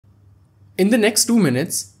In the next 2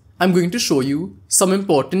 minutes, I'm going to show you some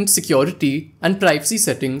important security and privacy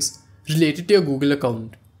settings related to your Google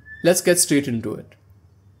account. Let's get straight into it.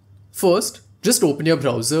 First, just open your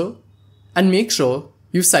browser and make sure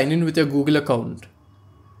you sign in with your Google account.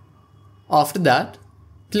 After that,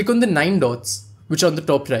 click on the 9 dots which are on the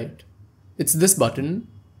top right. It's this button.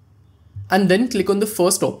 And then click on the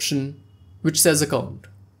first option which says account.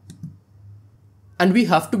 And we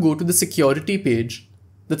have to go to the security page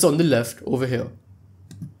that's on the left over here.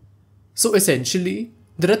 So essentially,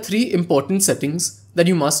 there are 3 important settings that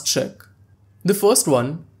you must check. The first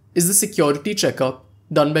one is the Security Checkup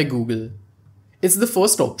done by Google. It's the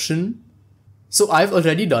first option. So I've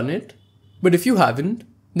already done it, but if you haven't,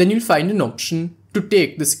 then you'll find an option to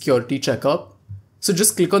take the Security Checkup. So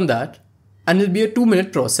just click on that and it'll be a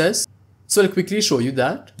 2-minute process. So I'll quickly show you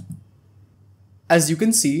that. As you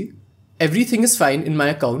can see, everything is fine in my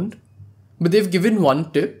account, but they've given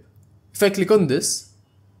one tip. If I click on this,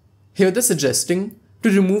 here they're suggesting to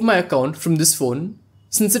remove my account from this phone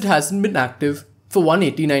since it hasn't been active for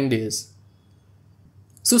 189 days.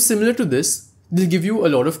 So similar to this, they'll give you a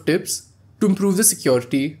lot of tips to improve the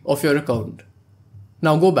security of your account.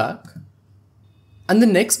 Now go back. And the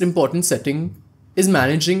next important setting is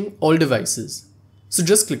managing all devices. So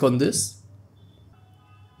just click on this.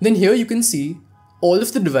 Then here you can see all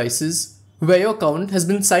of the devices where your account has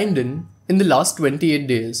been signed in the last 28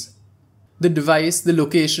 days. The device, the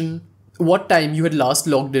location, what time you had last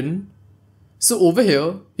logged in. So over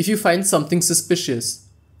here, if you find something suspicious,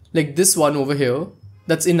 like this one over here,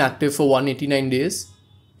 that's inactive for 189 days,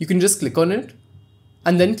 you can just click on it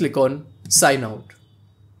and then click on sign out.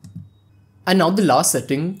 And now the last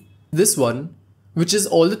setting, this one, which is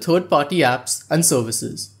all the third-party apps and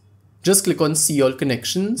services. Just click on see all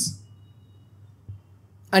connections.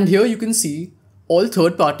 And here you can see all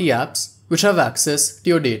third-party apps which have access to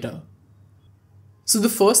your data. So the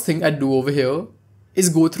first thing I'd do over here is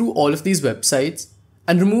go through all of these websites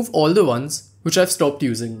and remove all the ones which I've stopped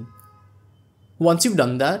using. Once you've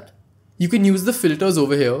done that, you can use the filters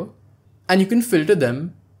over here and you can filter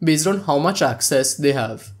them based on how much access they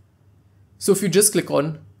have. So if you just click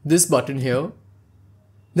on this button here,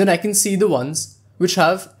 then I can see the ones which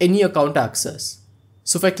have any account access.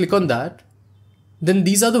 So if I click on that, then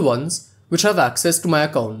these are the ones which have access to my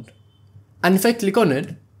account. And if I click on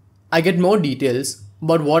it, I get more details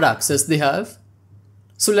about what access they have.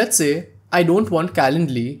 So let's say I don't want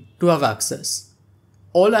Calendly to have access.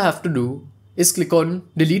 All I have to do is click on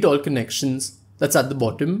delete all connections that's at the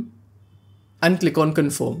bottom and click on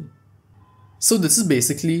confirm. So this is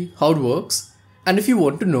basically how it works. And if you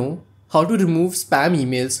want to know how to remove spam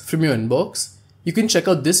emails from your inbox, you can check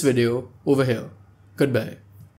out this video over here. Goodbye.